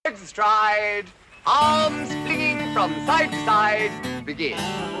Stride, arms flinging from side to side, begin.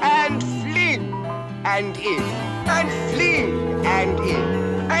 And fling, and in, and fling, and in,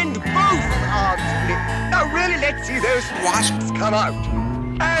 and both arms fling. Now really let's see those wasps come out.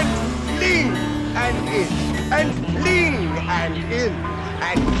 And fling, and in, and fling, and in,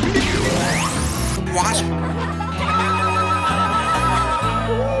 and fling. Wasp.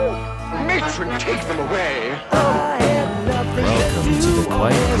 Matron, take them away. Welcome to the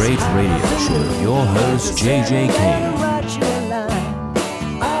Quite Great Radio Show with your host, JJ Kane.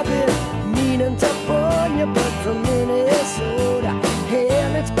 I've been meaning to phone you, but from Minnesota.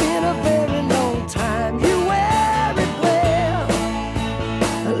 Hell, it's been a very long time. You wear it well.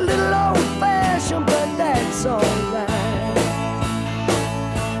 A little old-fashioned, but that's alright.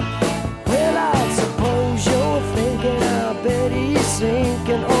 Well, I suppose you're thinking, I bet he's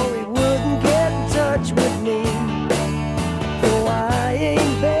sinking, or he wouldn't get in touch with me.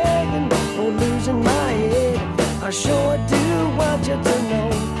 I sure do want you to know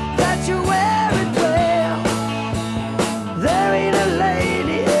that you wear it well. There ain't a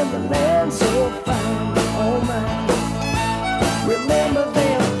lady in the land so fine, oh my. Remember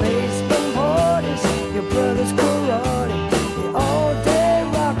them baseball parties, your brother's karate, the all-day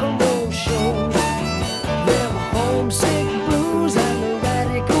rock and roll shows, them homesick blues and the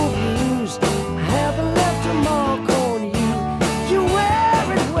radical views. I haven't left a mark on you. You wear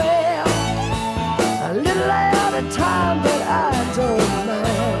it well. A little time that I don't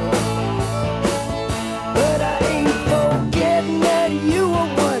mind, but I ain't forgetting that you were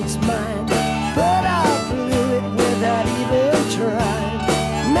once mine, but I blew it without even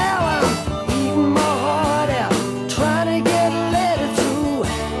trying. Now I'm eating my heart out, trying to get a letter through.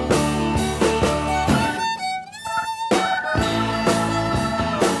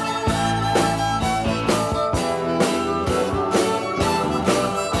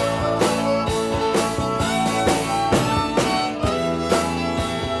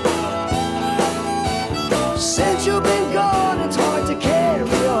 Since you've been gone, it's hard to carry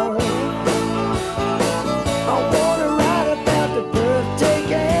on. I wanna write about the birthday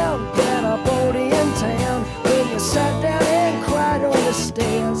gown that I bought in town. When you sat down and cried on the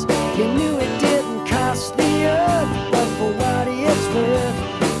stairs, you knew it didn't cost the earth, but for what it's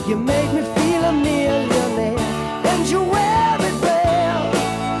worth, you made me feel a millionaire, and you wear it well.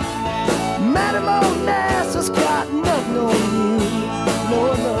 Madam O'Nass's got nothing on you,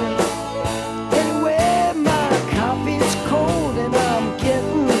 no, no.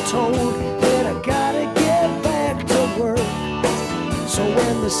 Told that I gotta get back to work. So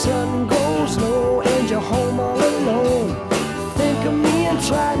when the sun goes low and you're home all alone, think of me and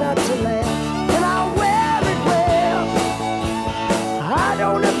try not to laugh. And I'll wear it well. I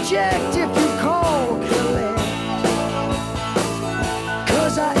don't object if you call collect,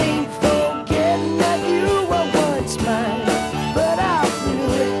 'cause I ain't forgetting that you were once mine, but I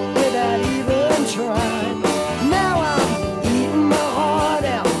blew it without even trying. Now I'm eating my heart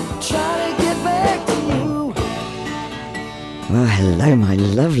out, trying to get back to you. Well, hello, my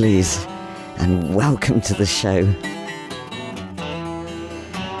lovelies, and welcome to the show.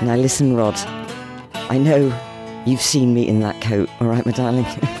 Now listen, Rod, I know you've seen me in that coat, all right, my darling?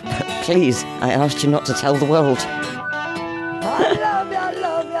 But please, I asked you not to tell the world. I love you, I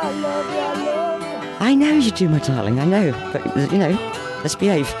love you, I love you, I love you. I know you do, my darling, I know, but, you know, let's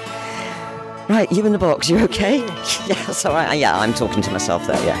behave. Right, you in the box, you okay? Yeah, that's all right. Yeah, I'm talking to myself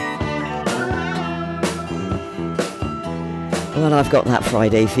there, yeah. Well, I've got that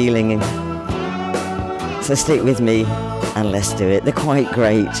Friday feeling, so stick with me and let's do it. The Quite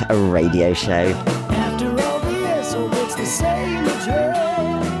Great Radio Show. After all this, oh, it's the same address.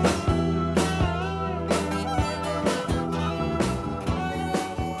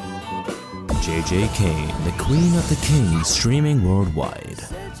 JJ Kane, the Queen of the Kings, streaming worldwide.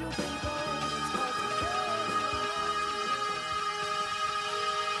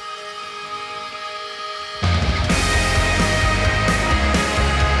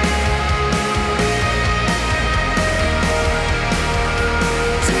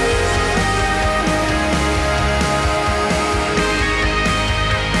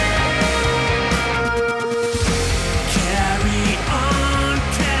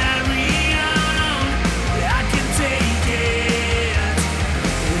 Carry on, I can take it.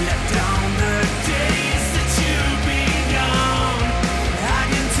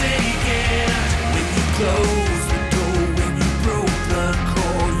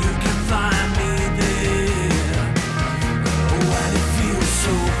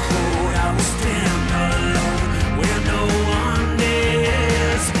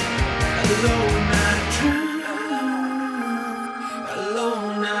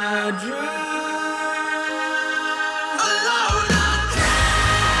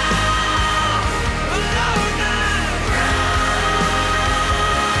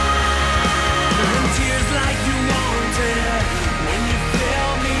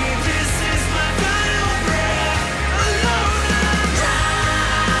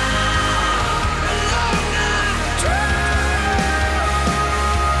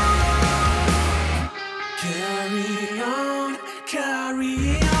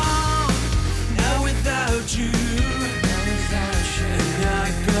 me on. Now without you, and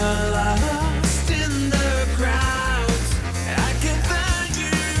I got lost in the crowds. I can't find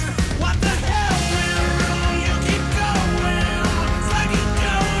you. What the hell went wrong? You keep going. It's like you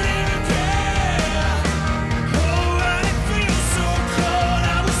don't even care. Oh, and it feels so cold. I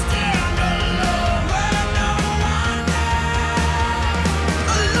was stand alone where no one there.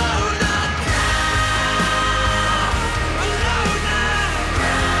 Alone not now. Alone not now.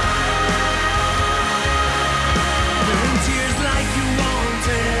 Burn tears like you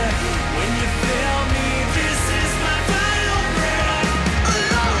wanted. When you fail me, this is my final breath.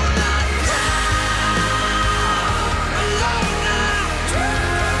 Alone not now. Alone not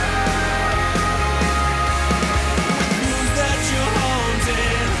News that you're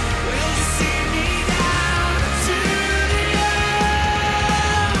haunted. Will you see me down to the end?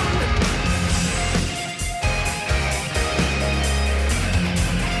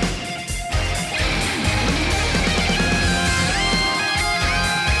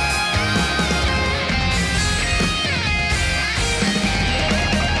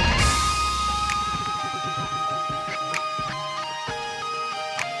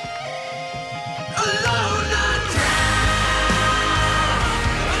 Alone not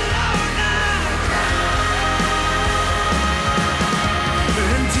Alone not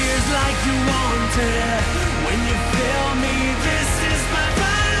Burn tears like you wanted. When you fail me, this is my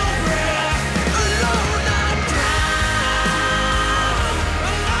final breath. Alone not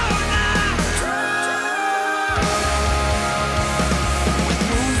Alone not With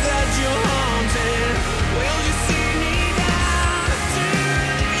wounds that you're haunted, will you see me down to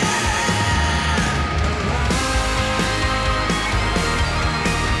the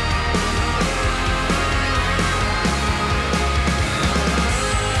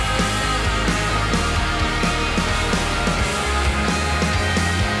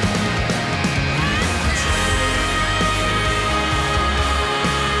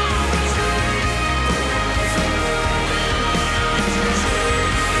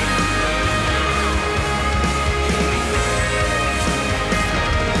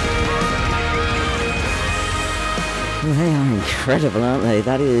Well, they are incredible, aren't they?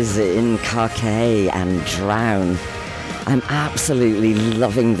 That is Inkakai and Drown. I'm absolutely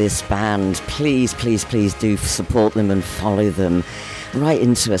loving this band. Please, please, please do support them and follow them. Write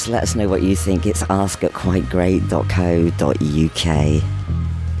into us, let us know what you think. It's ask@quitegreat.co.uk.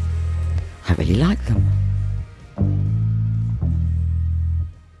 I really like them.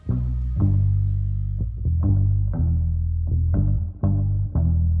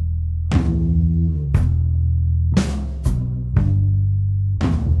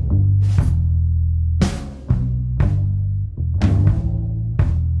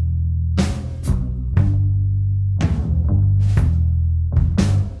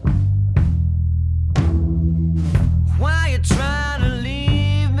 Why you trying to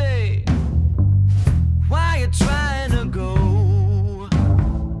leave me? Why you trying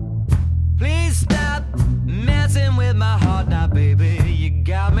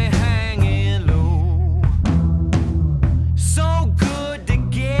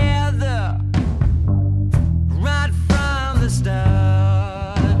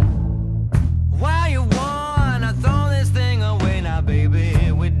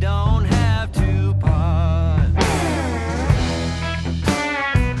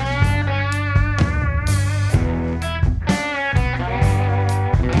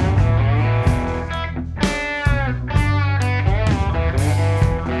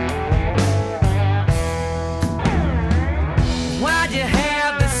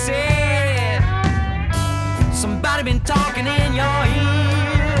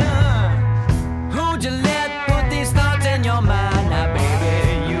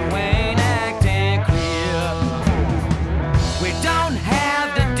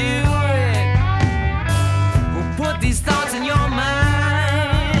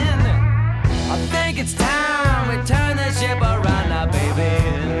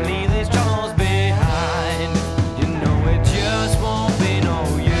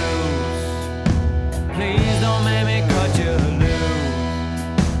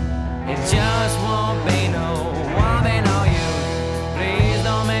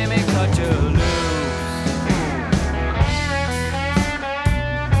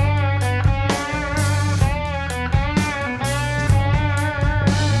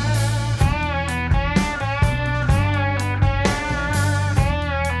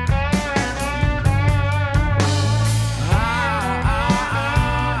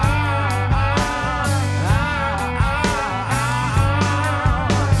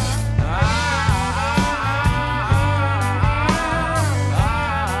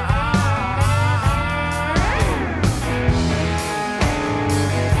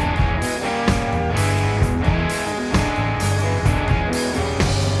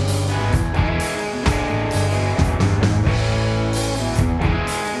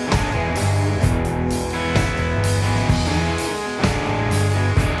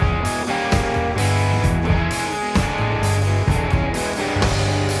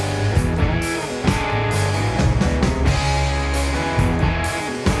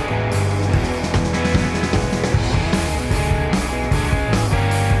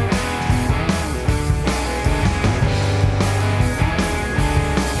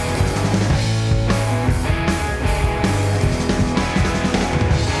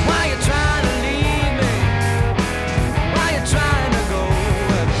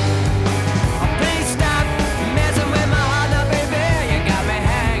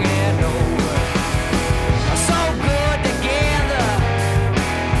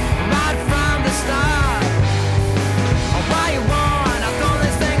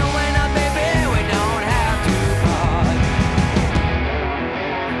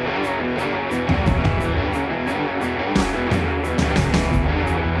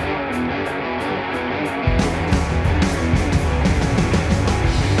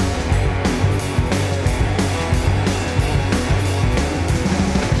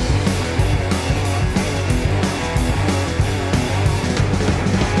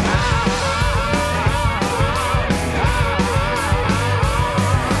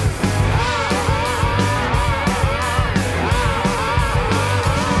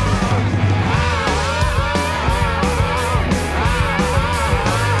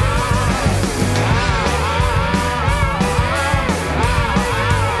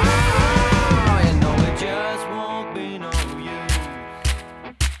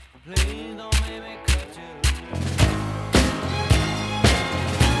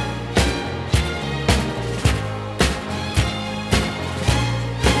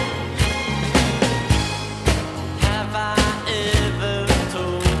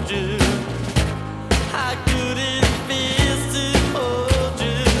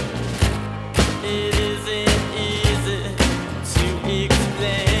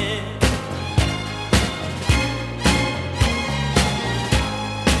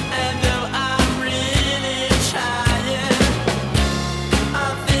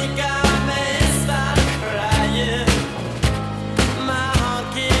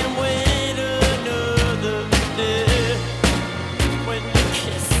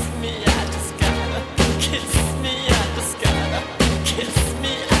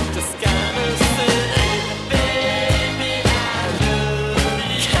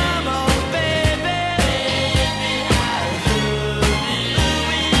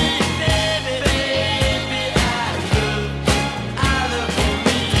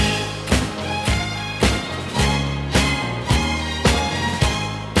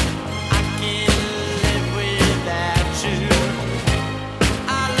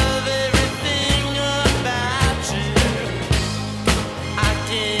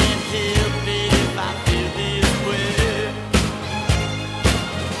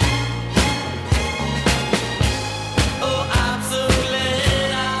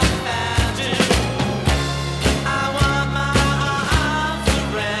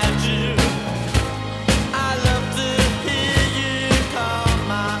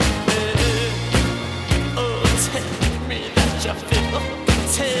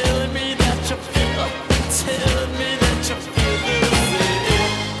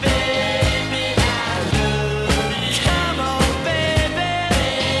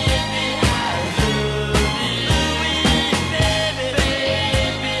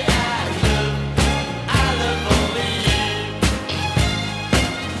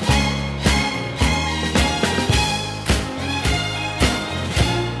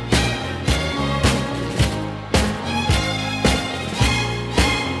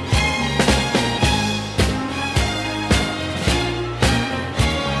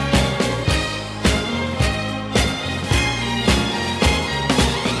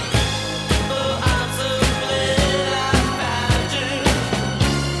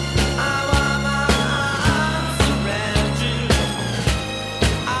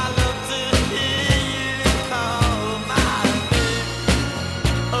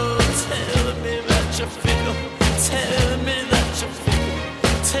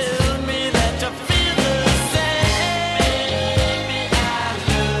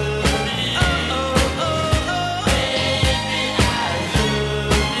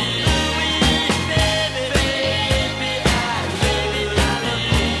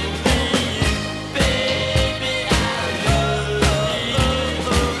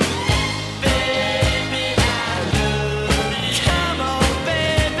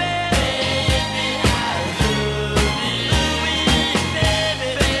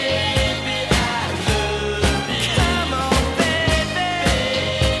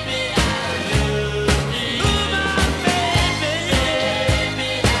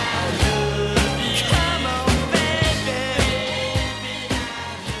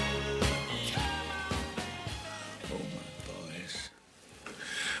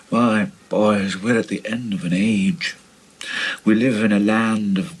Boys, we're at the end of an age. We live in a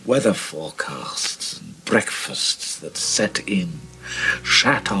land of weather forecasts and breakfasts that set in,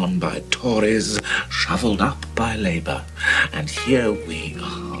 shat on by Tories, shovelled up by Labour. And here we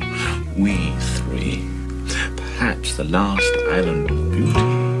are, we three, perhaps the last island of beauty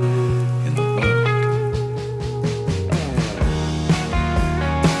in the world.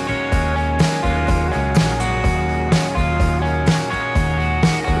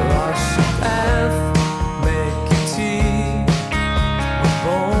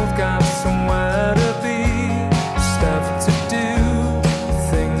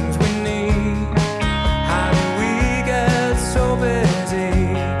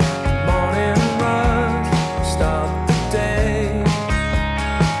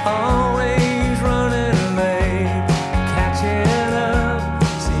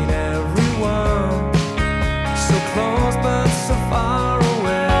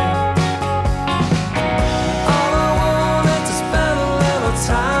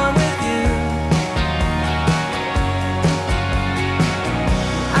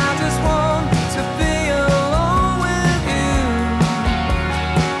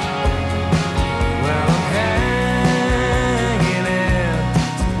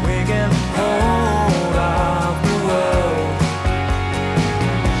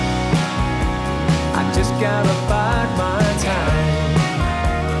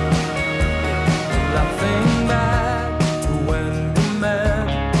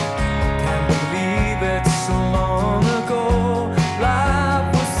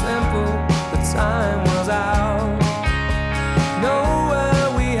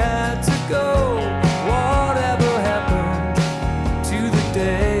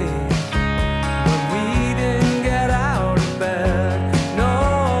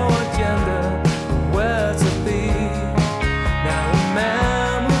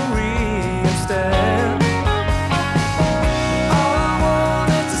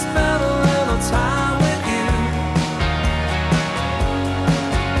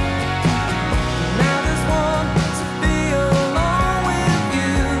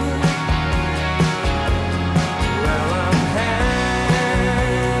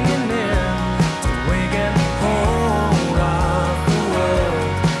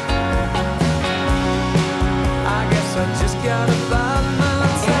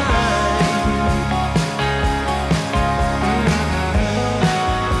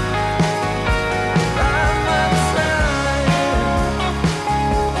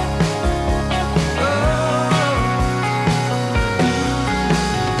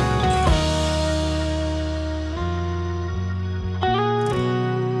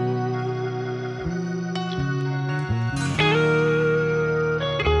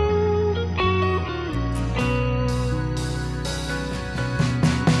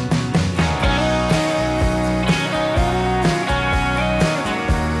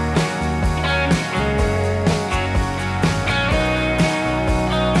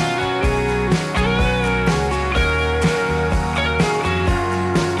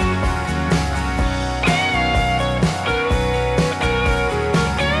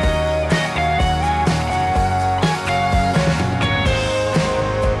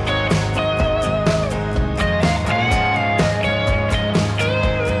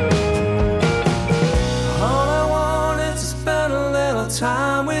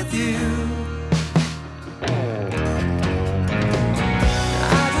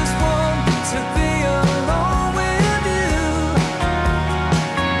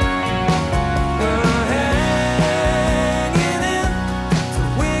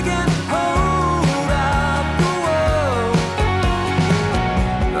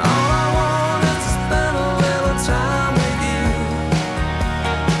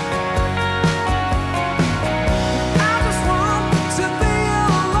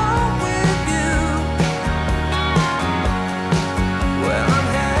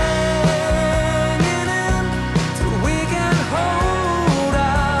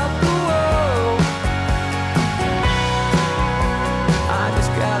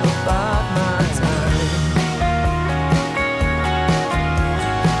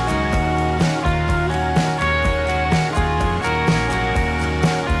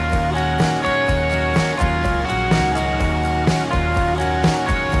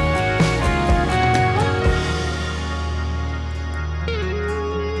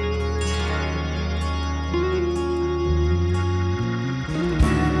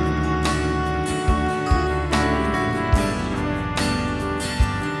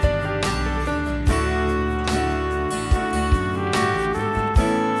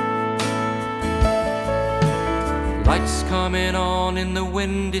 coming on in the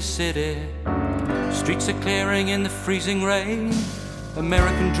windy city. Streets are clearing in the freezing rain.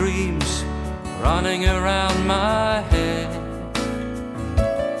 American dreams running around my head.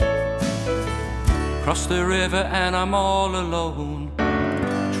 Cross the river and I'm all alone.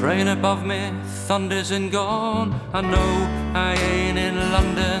 Train above me thunders and gone. I know I ain't in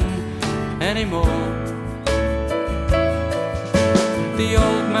London anymore. The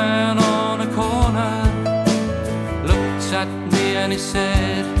old man on a corner looked at me and he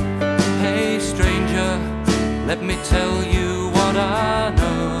said, "Hey stranger, let me tell you what I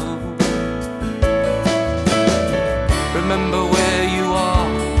know. Remember where you are,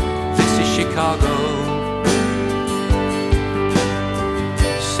 this is Chicago.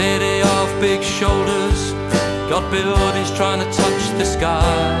 City of big shoulders, got buildings trying to touch the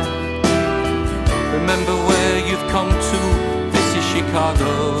sky. Remember where you've come to, this is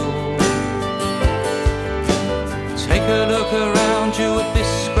Chicago. Take a look around you at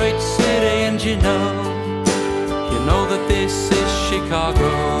this great city and you know that this is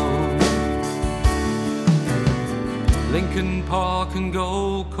Chicago. Lincoln Park and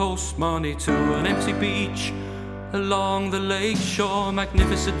Gold Coast money to an empty beach along the lake shore,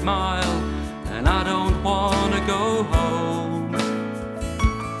 magnificent mile, and I don't wanna go home.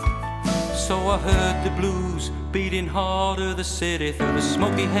 So I heard the blues beating harder the city through the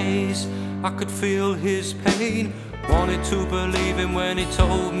smoky haze. I could feel his pain, wanted to believe him when he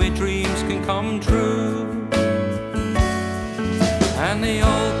told me dreams can come true. And the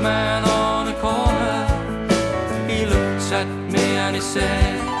old man on a corner, he looked at me and he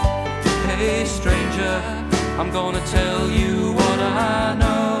said, "Hey stranger, I'm gonna tell you what I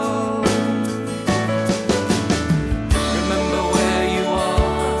know. Remember where you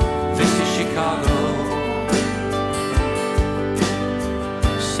are, this is Chicago.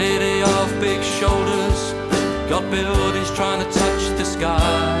 City of big shoulders, got buildings trying to touch the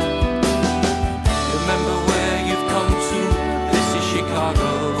sky. Remember where you've come to, this is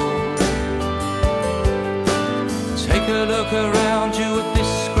Chicago. Take a look around you at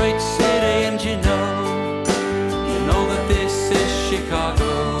this great city and you know that this is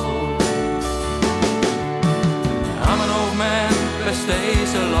Chicago. I'm an old man, best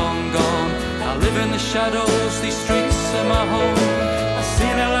days are long gone. I live in the shadows, these streets are my home. I've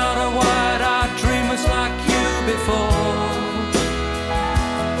seen a lot of wide-eyed dreamers like you before.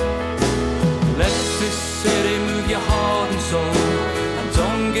 Let this city move your heart and soul, and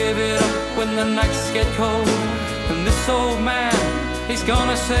don't give it up when the nights get cold. And this old man, he's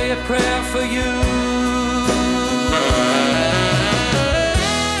gonna say a prayer for you.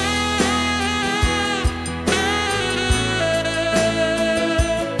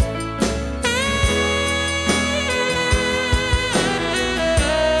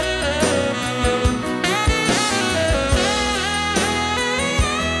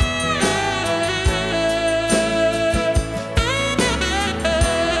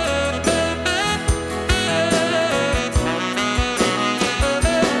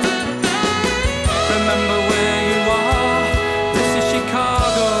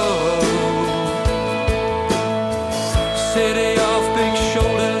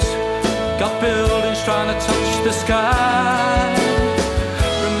 The sky.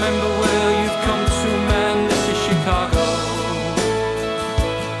 Remember where you've come to, man, this is Chicago.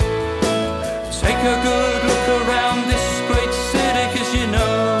 Take a good look around this great city, 'cause you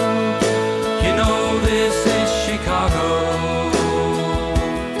know this is Chicago.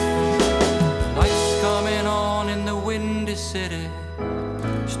 Lights coming on in the windy city.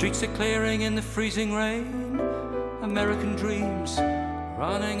 Streets are clearing in the freezing rain. American dreams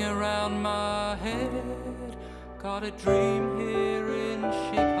running around my head. Got a dream here in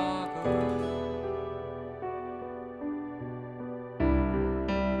Chicago.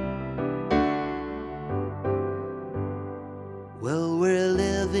 Well, we're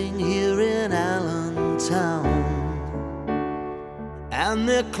living here in Allentown, and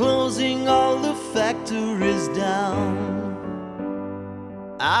they're closing all the factories down.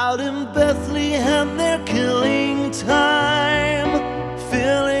 Out in Bethlehem, they're killing time,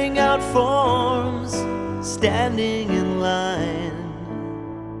 filling out forms, standing in line.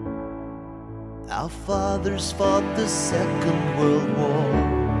 Our fathers fought the Second World War,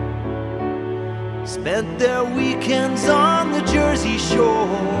 spent their weekends on the Jersey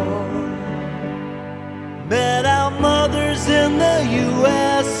Shore, met our mothers in the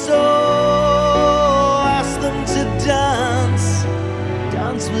USO, asked them to dance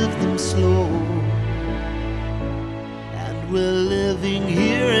with them slow. And we're living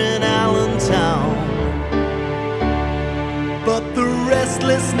here in Allentown, but the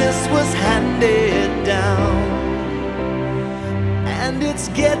restlessness was handed down. and it's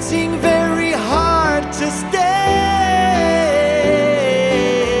getting very hard to stay.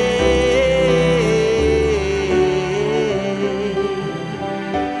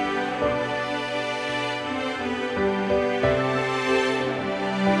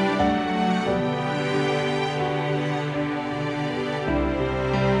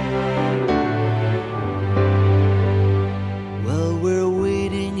 Well, we're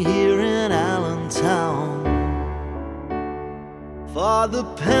waiting here in Allentown for the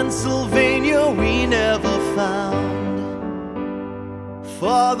Pennsylvania we never found,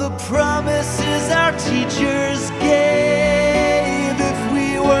 for the promises our teachers gave if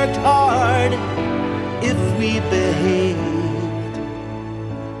we worked hard, if we behaved.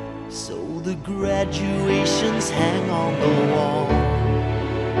 So the graduations hang on the wall,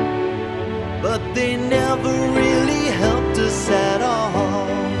 but they never really helped us at all.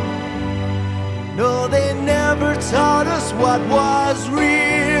 No, they never taught us what was real.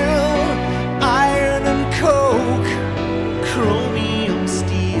 Iron and coke, chromium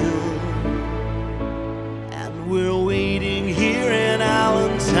steel. And we're waiting here in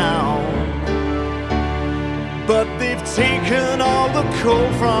Allentown, but they've taken all the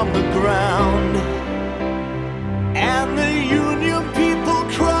coal from the ground, and the union people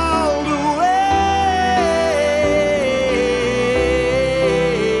crawled away.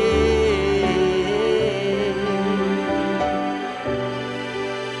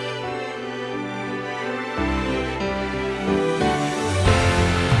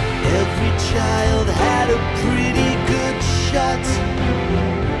 Every child had a pretty good shot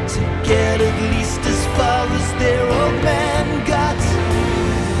to get at least as far as their old man got.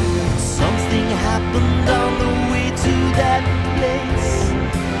 Something happened on the way to that place.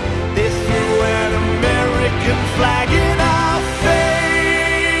 They threw an American flag in our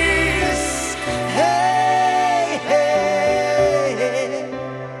face. Hey, hey, hey.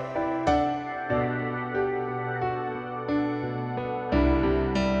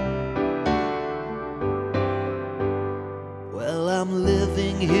 Well, I'm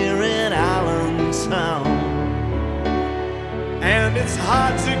living here in Allentown, and it's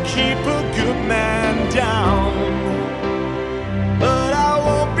hard to keep a good man down, but I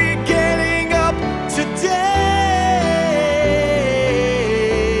won't be getting up today.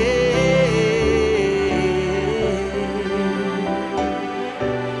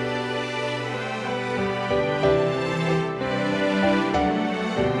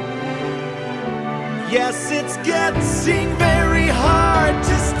 Yes, it's getting very hard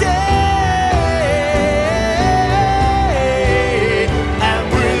to stay.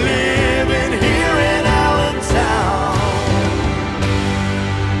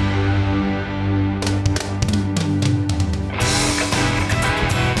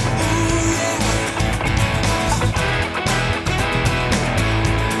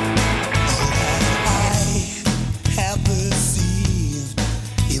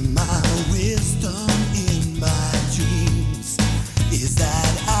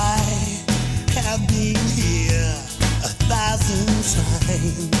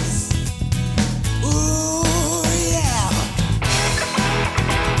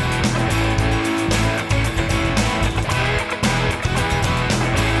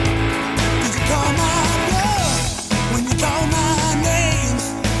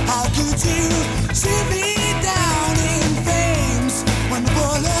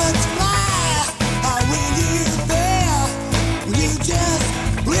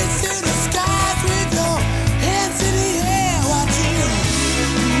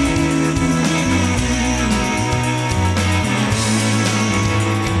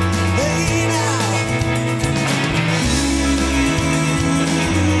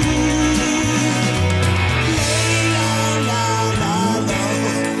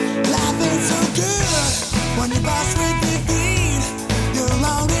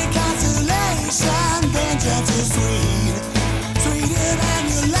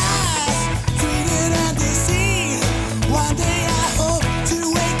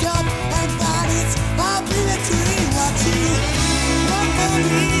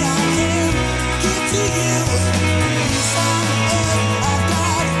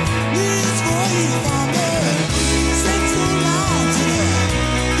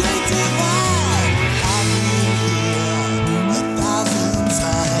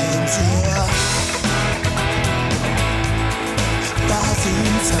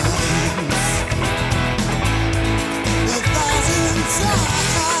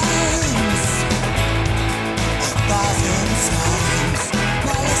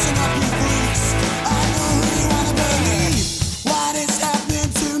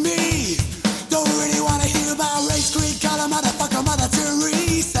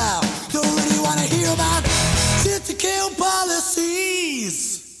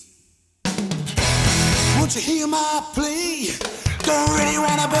 my plea. Don't really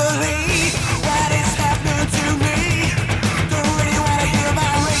wanna believe what is happening to me. Don't really wanna hear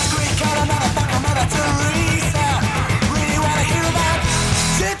about race, great color, motherfucker, Mother Teresa. Really wanna hear about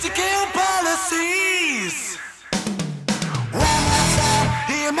shit to kill policies. One more time,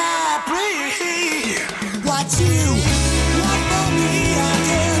 hear my plea. What you want from me, I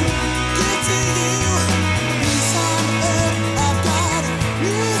can give to you. Peace on earth, I've got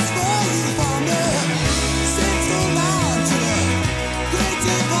news for you from the central line to the great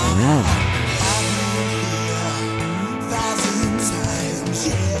divide. Wow. Thousand times,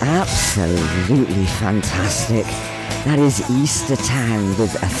 yeah. Absolutely fantastic. That is Eastertown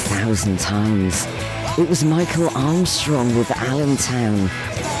with 1,000 times. It was Michael Armstrong with Allentown,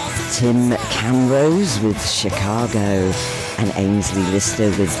 Tim Camrose with Chicago, and Aynsley Lister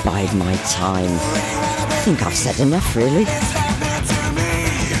with Bide My Time. I think I've said enough, really.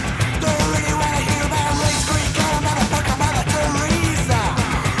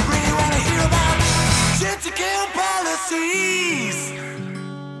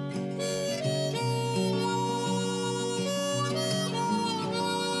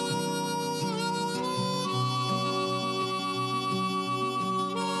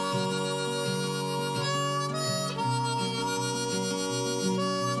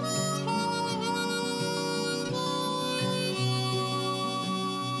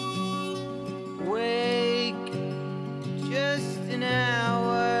 Wake just an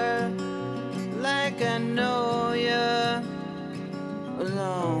hour, like I know you're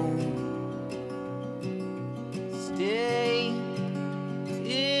alone. Stay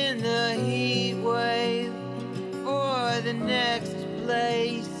in the heat wave for the next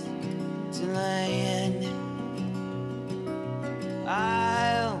place to land.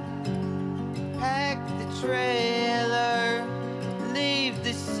 I'll pack the trailer, leave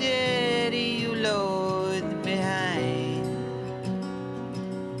the city you loathe behind.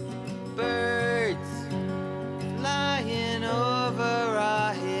 Birds flying over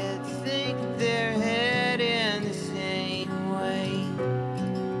our heads,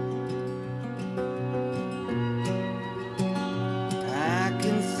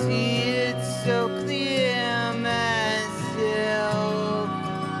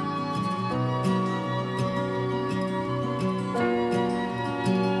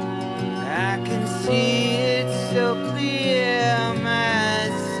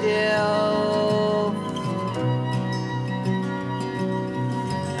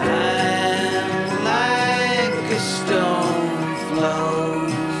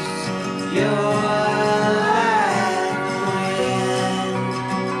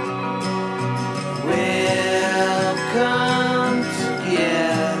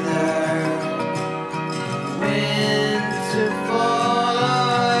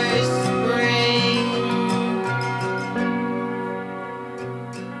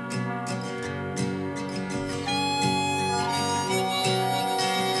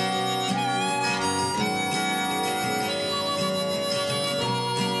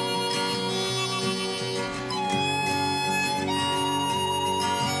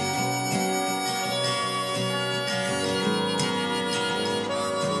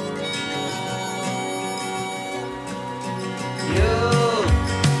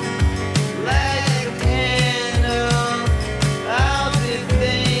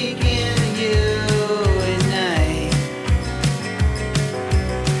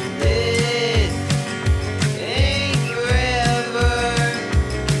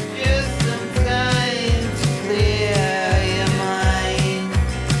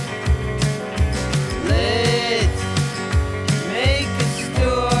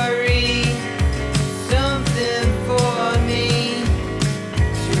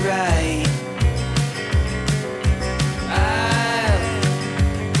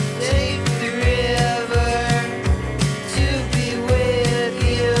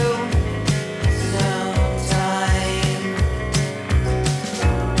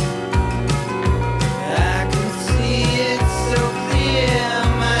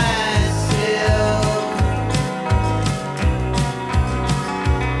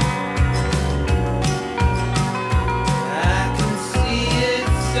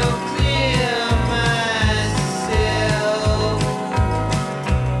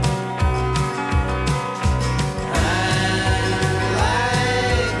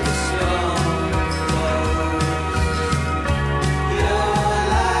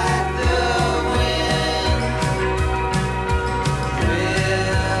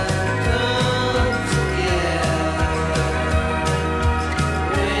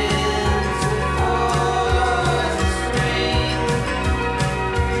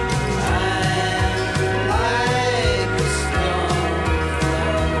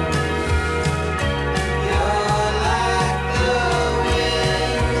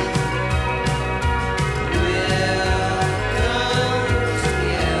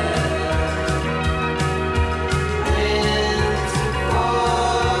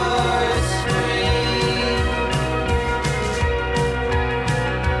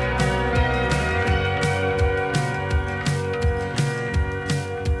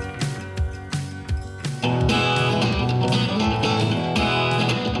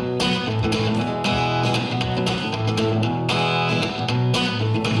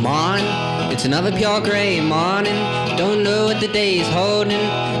 Morning, it's another pure grey morning. Don't know what the day is holding.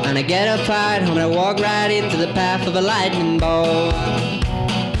 And I get up right home and I walk right into the path of a lightning bolt.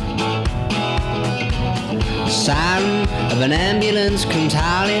 The siren of an ambulance comes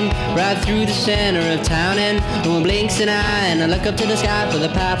howling right through the center of town, and no one blinks an eye, and I look up to the sky for the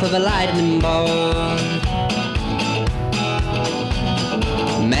path of a lightning bolt.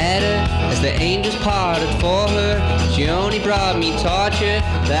 Met her as the angels parted for her. She only brought me torture.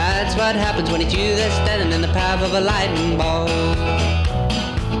 That's what happens when it's you that's standing in the path of a lightning bolt.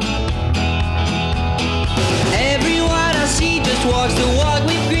 Everyone I see just walks the walk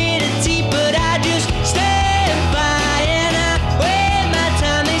with gritted teeth, but I just stand by and I wait my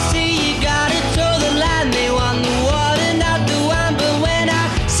time. They say you gotta toe the line. They want the water, not the wine, but when I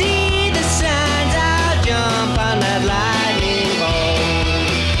see the signs, I'll jump on that lightning bolt.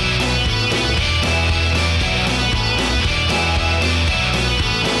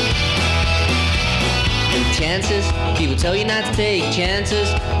 Chances, people tell you not to take chances,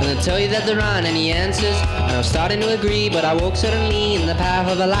 and they'll tell you that there aren't any answers. And I was starting to agree, but I woke suddenly in the path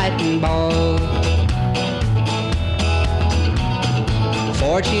of a lightning bolt.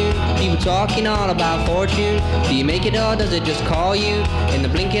 Fortune, people talking all about fortune. Do you make it or does it just call you? In the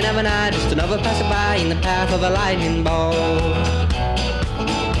blinking of an eye, just another passerby in the path of a lightning bolt.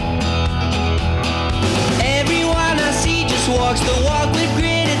 Everyone I see just walks the walk with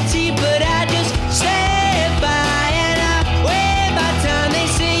gritted teeth, but I just stand.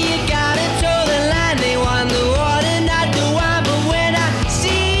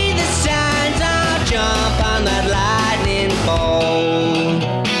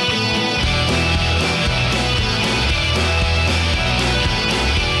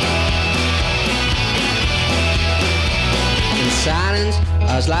 Silence,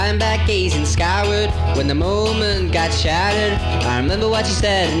 I was lying back gazing skyward when the moment got shattered. I remember what she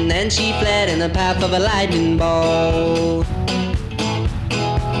said, and then she fled in the path of a lightning bolt.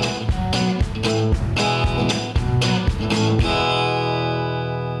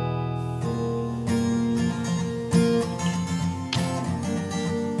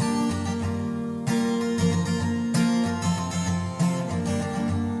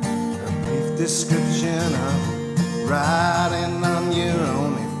 A brief description of riding on your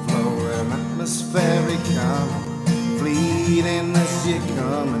only flow, an atmospheric calm, fleeting as you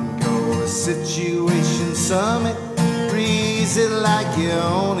come and go. A situation summit, breezy like you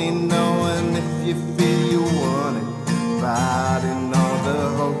only know, and if you feel you want it, riding all the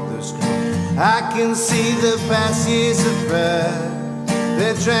hope that's grown. I can see the past years of pride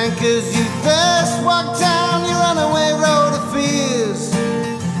that drank as you thirst, walk down your runaway road of fears.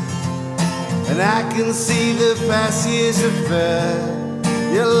 And I can see the past years of fear.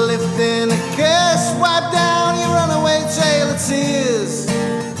 You're lifting a curse, wipe down your runaway trail of tears.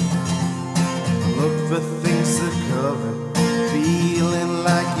 Look for things to cover, feeling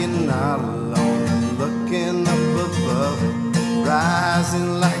like you're not alone. And looking up above it,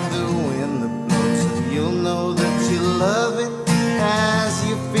 rising like the wind that blows. And you'll know that you love it as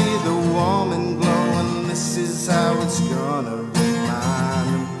you feel the warm and glow. And this is how it's gonna remind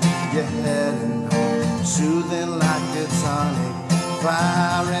them you're heading home, soothing like a tonic,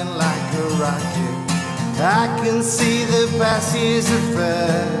 firing like a rocket. I can see the past years of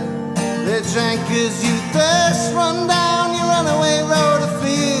fear that drank as you thirst, run down your runaway road of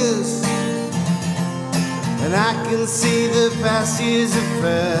fears. And I can see the past years of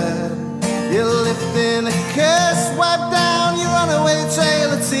fear. You're lifting a curse, wipe down your runaway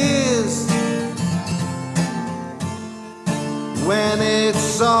trail of tears. When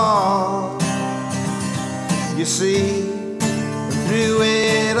it's all you see, through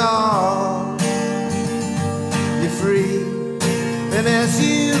it all, you're free. And as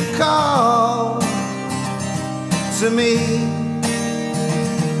you call to me,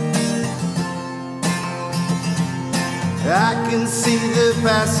 I can see the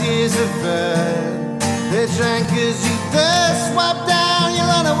past years of burn. They drank as you thirst, wipe down your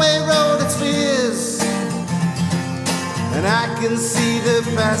runaway road of fears. And I can see the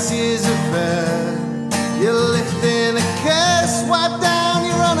past years of burn. You're lifting a curse, wipe down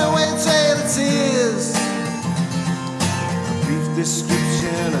your runaway trail of tears. A brief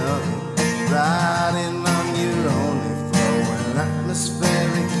description of riding on your only flow, an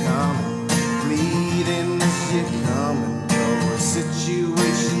atmospheric calm, bleeding as you come and go. A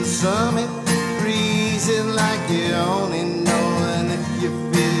situation summit, breezing like you only know. And if you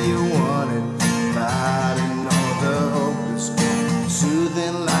feel you want it, riding all the hope is gone,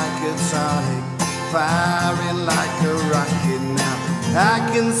 soothing like a tonic, firing like a rocket. Now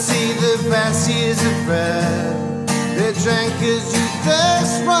I can see the past years of breath. They drank as you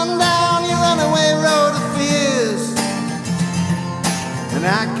thirst, run run down your runaway road of fears. And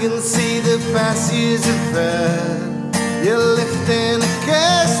I can see the passes of burn. You're lifting a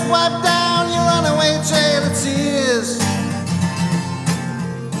curse, wipe down your runaway trail of tears.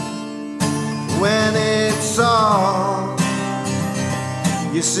 When it's all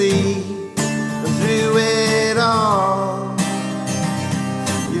you see, through it all,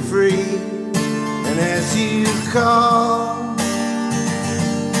 you're free. And as you call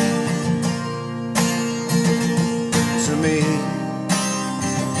to me,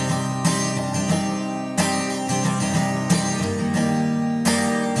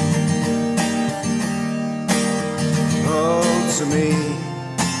 oh, to me,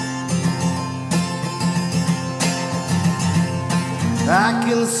 I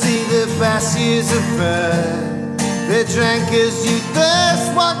can see the passes of burn. They drank as you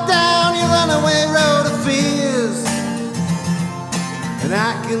thirst, walk down your runaway road of fears. And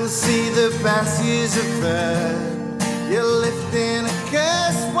I can see the passes of burn. You're lifting a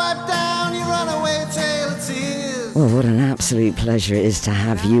curse, wipe down your runaway trail of tears. Well, what an absolute pleasure it is to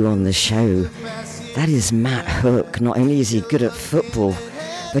have you on the show. That is Matt Hook. Not only is he good at football,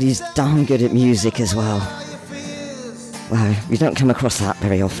 but he's darn good at music as well. Wow, you don't come across that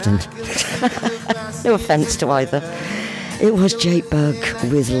very often. No offence to either. It was Jake Bugg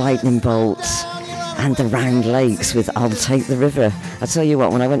with Lightning Bolts and the Round Lakes with I'll Take the River. I tell you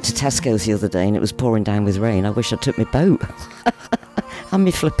what, when I went to Tesco's the other day and it was pouring down with rain, I wish I took my boat and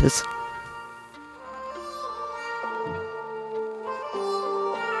my flippers.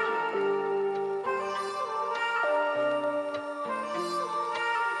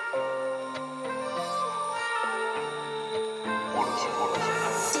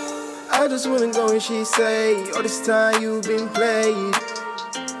 I just wanna go and she say, all this time you've been played.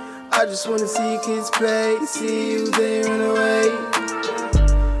 I just wanna see kids play, see you there run away.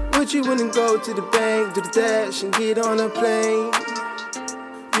 Would you wanna go to the bank, do the dash and get on a plane?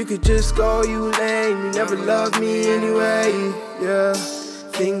 You could just go, you lame, you never loved me anyway, yeah.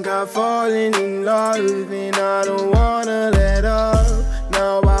 Think I've fallen in love and I don't wanna let up.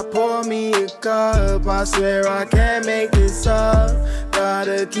 Now I pour me a cup, I swear I can't make this up.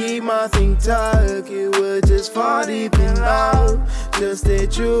 Gotta keep my thing tucked, it would just fall deep in love. Just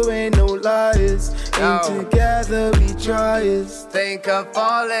that you ain't no liars, and together we try. Think I'm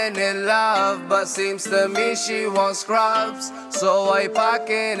falling in love, but seems to me she wants scrubs. So I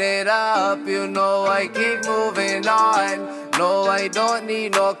packing it up, you know I keep moving on. No, I don't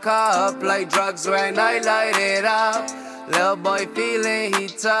need no cup, like drugs when I light it up. Little boy feeling he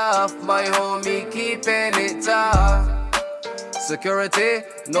tough, my homie keeping it tough. Security,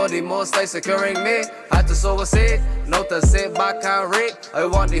 know the most I securing me. Had to sow a seed, not to sit back and reap. I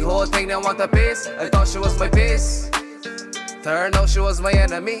want the whole thing, then want a piece. I thought she was my piece. Turned out she was my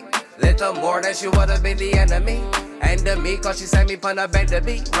enemy. Little more than she would have been the enemy. And me, cause she sent me on a bend to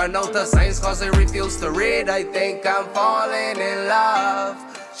beat. Run out of signs cause I refuse to read. I think I'm falling in love.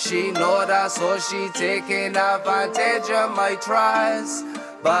 She know that, so she taking advantage of my trust.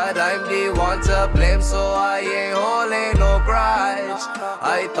 But I'm the one to blame, so I ain't holding no grudge.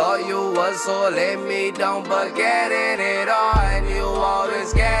 I thought you was holding me down, but getting it on. You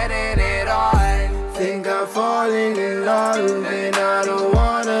always getting it on. Think I'm falling in love and I don't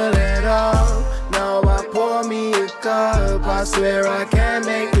wanna let up. Now I pour me a cup, I swear I can't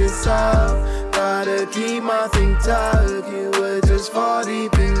make this up. Gotta keep my thing tucked, you would just fall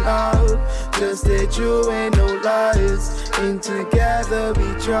deep in love. Just that you ain't no liars, and together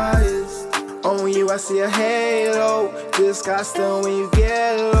we try. On you I see a halo, just got stoned when you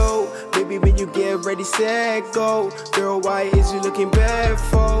get low. Baby, when you get ready, set, go. Girl, why is you looking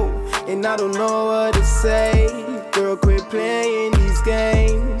barefoot? And I don't know what to say. Girl, quit playing these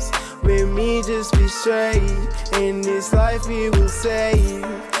games. With me, just be straight. In this life we will save.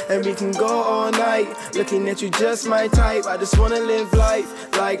 And we can go all night. Looking at you just my type. I just wanna live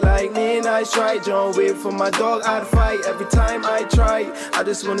life like lightning I strike. John Wick for my dog I'd fight. Every time I try, I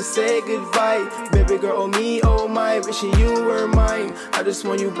just wanna say goodbye. Baby girl, oh me, oh my, wishing you were mine. I just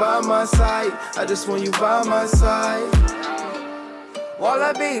want you by my side. I just want you by my side.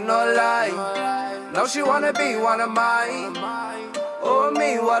 Wanna be no lie. Now she wanna be one of mine. Oh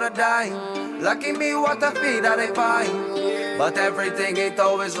me, what a dime. Lucky me, what a fee that I find. But everything ain't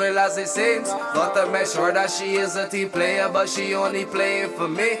always real as it seems. Got to make sure that she is a team player, but she only playing for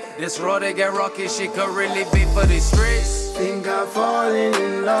me. This road to get rocky, she could really be for the streets. Think I'm falling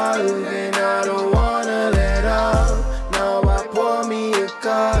in love and I don't wanna let up. Now I pour me a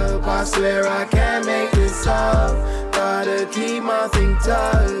cup, I swear I can't make this up. Gotta keep my thing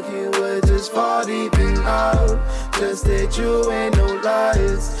tucked, you would just fall deep in love. Just that you ain't no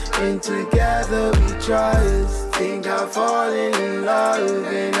liars, and together we tries. Think I'm falling in love,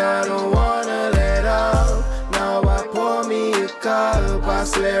 and I don't wanna let up. Now I pour me a cup, I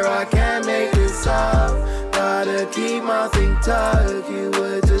swear I can't make this up. Gotta keep my thing tucked, you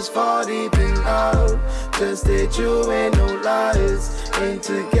would just fall deep in love. Just that you ain't no liars, and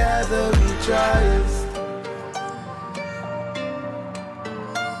together we tries.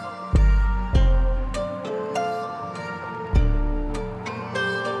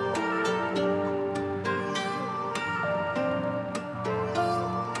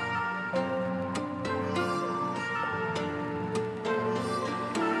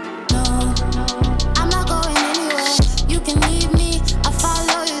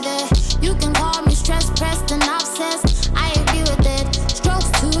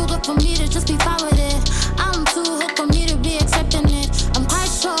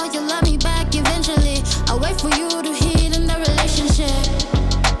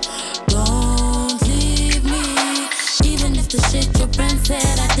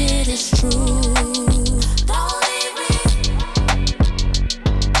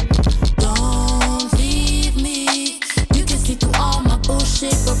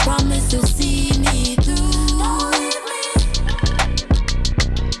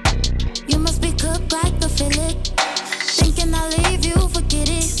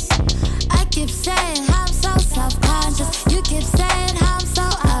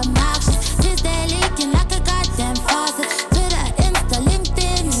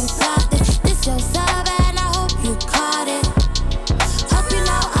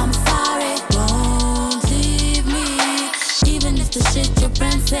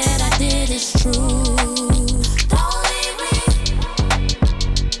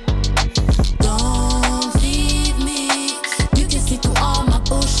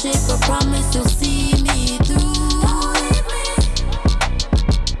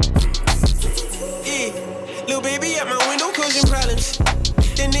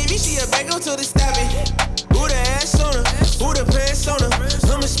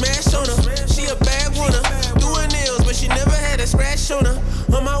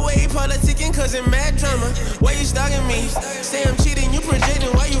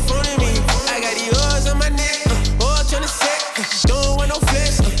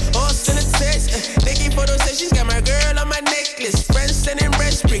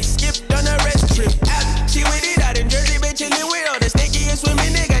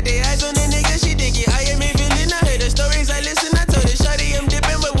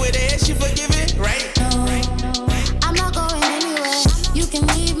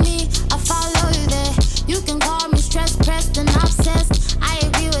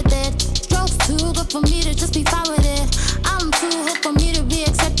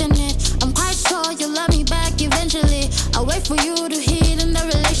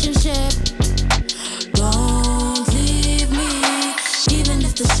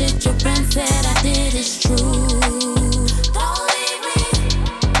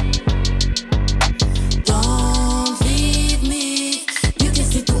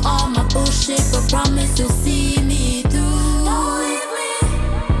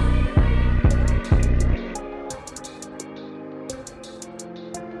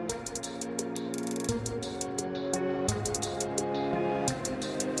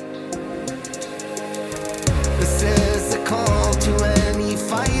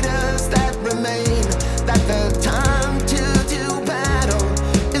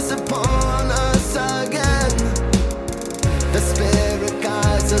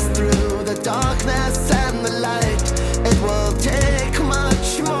 Darkness and the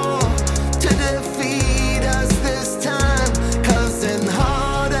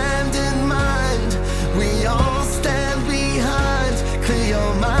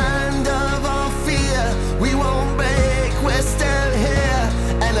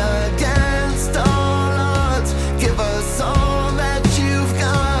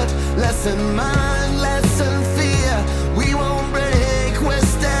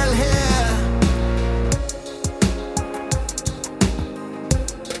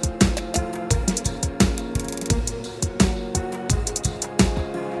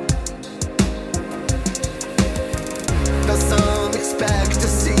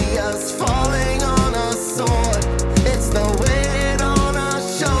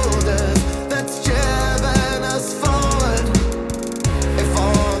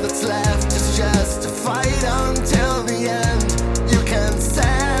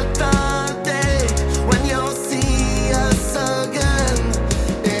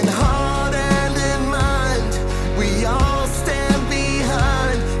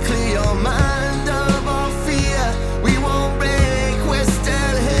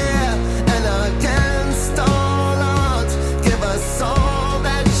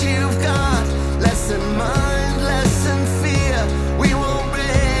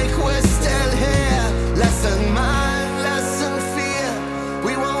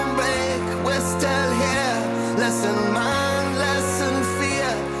lesson mind, lesson fear.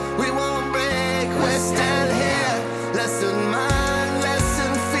 We won't break, we're still here. Lesson mind,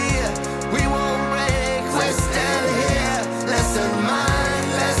 lesson fear. We won't break, we're still here. Lesson mind,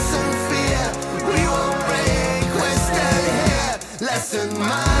 lesson fear. We won't break, we're still here. Lesson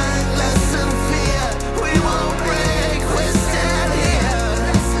mind, lesson fear. We won't break, we're still here.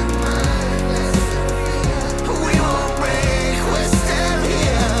 Lesson mind, lesson fear. We won't break, we're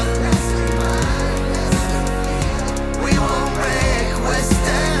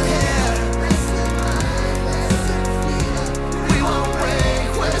still here. Lesson mind, lesson fear. We won't break, we're still here.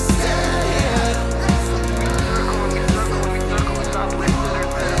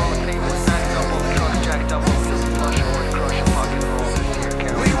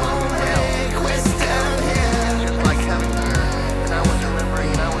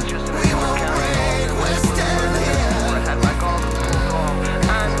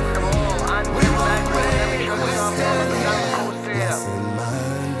 Lesson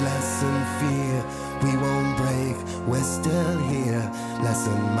mind, lesson fear. We won't break, we're still here.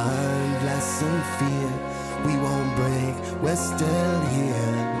 Lesson mind, lesson fear. We won't break, we're still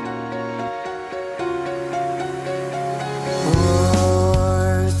here.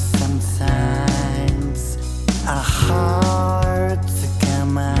 Words sometimes are hard to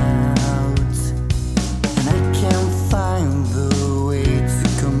come out, and I can't find the way to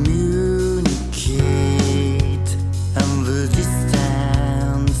communicate, and the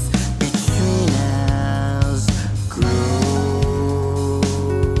distance between us grows.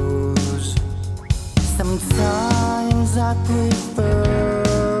 Sometimes I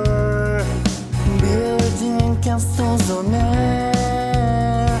prefer building castles on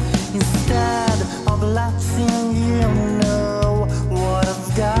air instead of letting you know what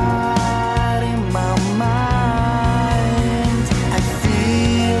I've got in my mind. I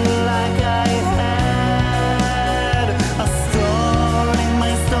feel like I had a storm in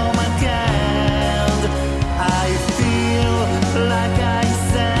my stomach, and I feel like I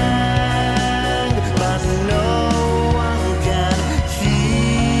sang, but no one can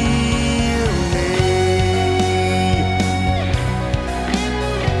hear me.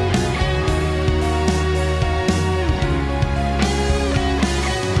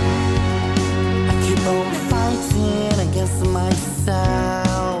 I keep on fighting against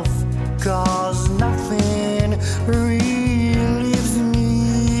myself, 'cause nothing relieves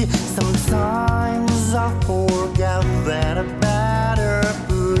me. Sometimes I forget that I better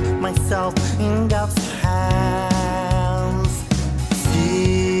put myself in God's hands.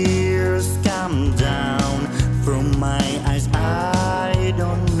 Tears come down from my eyes, I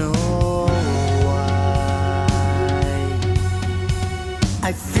don't know why.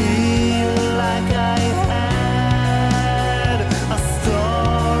 I feel like I had a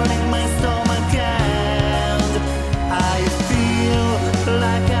storm in my stomach, and I feel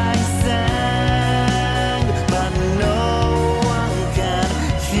like I sang, but no one can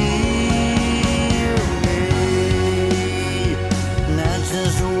hear me. And I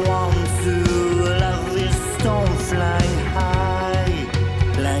just want to let this storm fly high,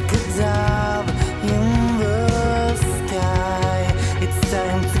 like a dove in the sky. It's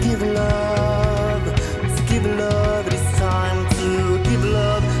time to give love, to give love. It's time to give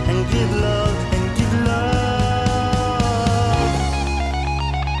love and give love and give love.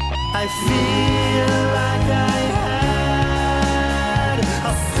 I feel like I had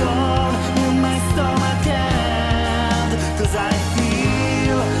a storm in my stomach, and 'cause I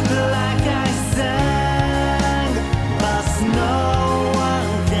feel like I sang, but no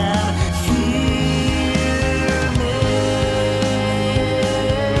one can hear me.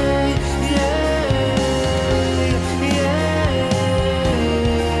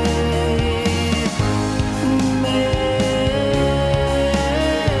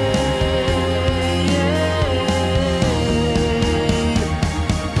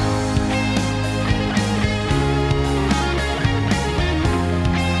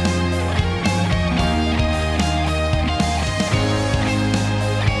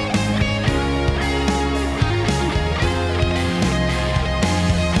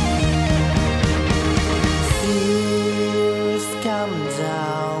 Tears come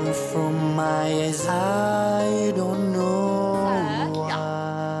down from my eyes, I don't know why.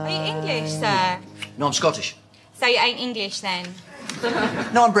 Are you English, sir? No, I'm Scottish. So you ain't English then?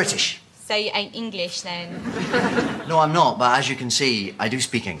 No, I'm British. So you ain't English then? No, I'm not, but as you can see, I do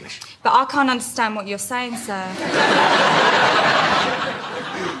speak English. But I can't understand what you're saying, sir.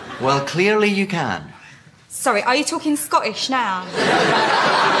 Well, clearly you can. Sorry, are you talking Scottish now?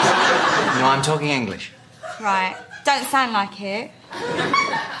 No, I'm talking English. Right. Don't sound like it.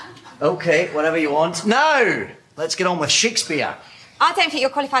 Okay, whatever you want. No! Let's get on with Shakespeare. I don't think you're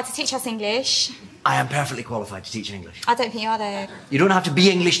qualified to teach us English. I am perfectly qualified to teach English. I don't think you are, though. You don't have to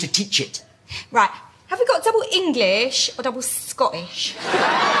be English to teach it. Right. Have we got double English or double Scottish?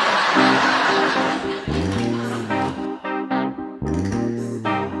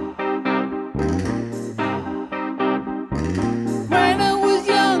 When I was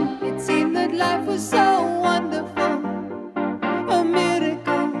young, it seemed that life was so wonderful. A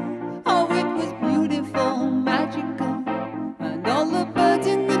miracle. Oh, it was beautiful, magical. And all the birds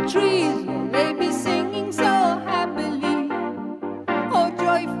in the trees, well, they be singing so happily. Oh,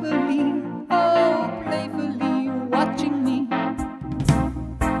 joyfully. Oh, playfully watching me.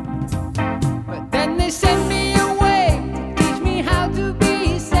 But then they sent me away to teach me how to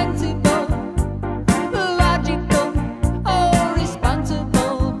be sensible, logical, oh,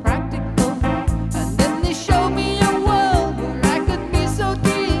 responsible, practical. And then they showed me a world where I could be so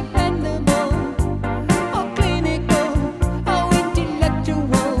dependable, oh, clinical, oh,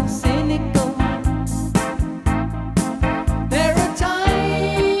 intellectual, cynical. There are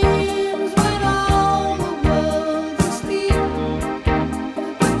times when all the world's asleep,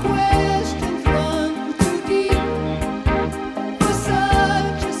 when questions run too deep for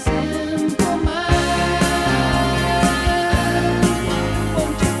such a simple mind.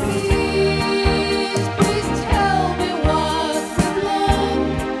 Won't you please, please tell me what we've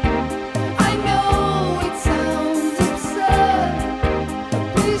learned? I know it sounds absurd, but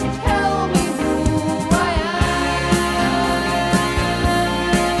please tell me who I am.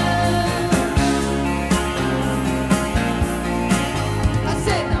 I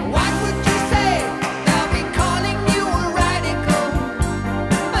said, now what would you say? They'll be calling you a radical,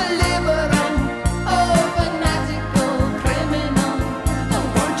 a liberal, oh, fanatical criminal. Oh,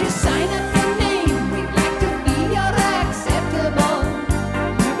 won't you sign up your name? We'd like to be your acceptable,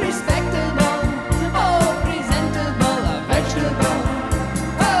 respectable, oh, presentable, a vegetable.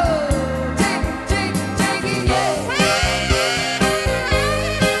 Oh, take it, yeah.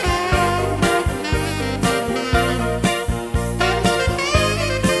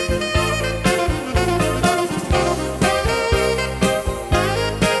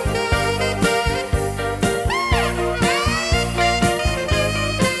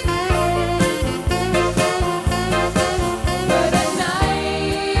 But at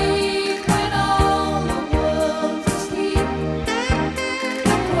night, when all the world's asleep,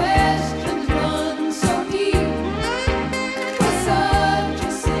 the questions run so deep for such a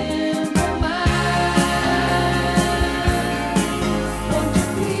simple mind. Won't you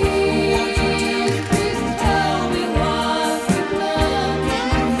please, please tell me what we've learned?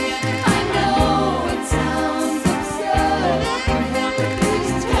 I know it sounds absurd, but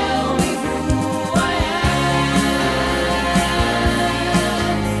please tell me who I am.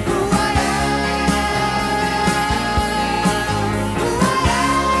 Who I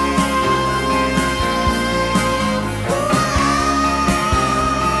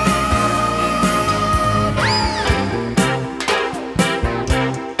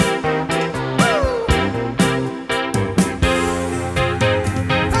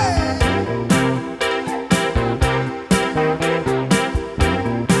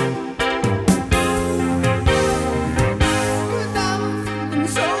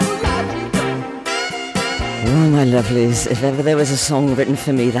Oh, my lovelies, if ever there was a song written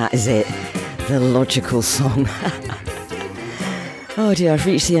for me, that is it. The logical song. Oh dear, I've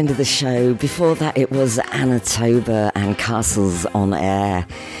reached the end of the show. Before that, it was Anatoba and Castles on Air.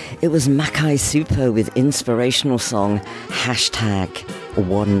 It was Maki Supa with Inspirational song,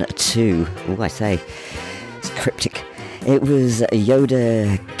 #12. Oh, I say, it's cryptic. It was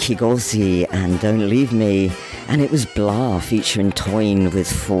Joda, Kygosi and Don't Leave Me. And it was Blah featuring Toine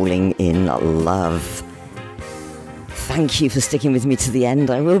with Falling in Love. Thank you for sticking with me to the end.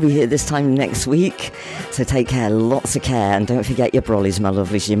 I will be here this time next week. So take care, lots of care. And don't forget your brollies, my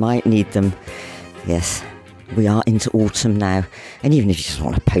lovelies. You might need them. Yes, we are into autumn now. And even if you just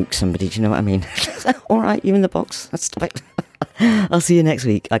want to poke somebody, do you know what I mean? All right, you in the box. Let's stop it. I'll see you next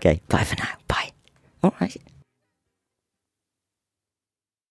week. Okay, bye for now. Bye. All right.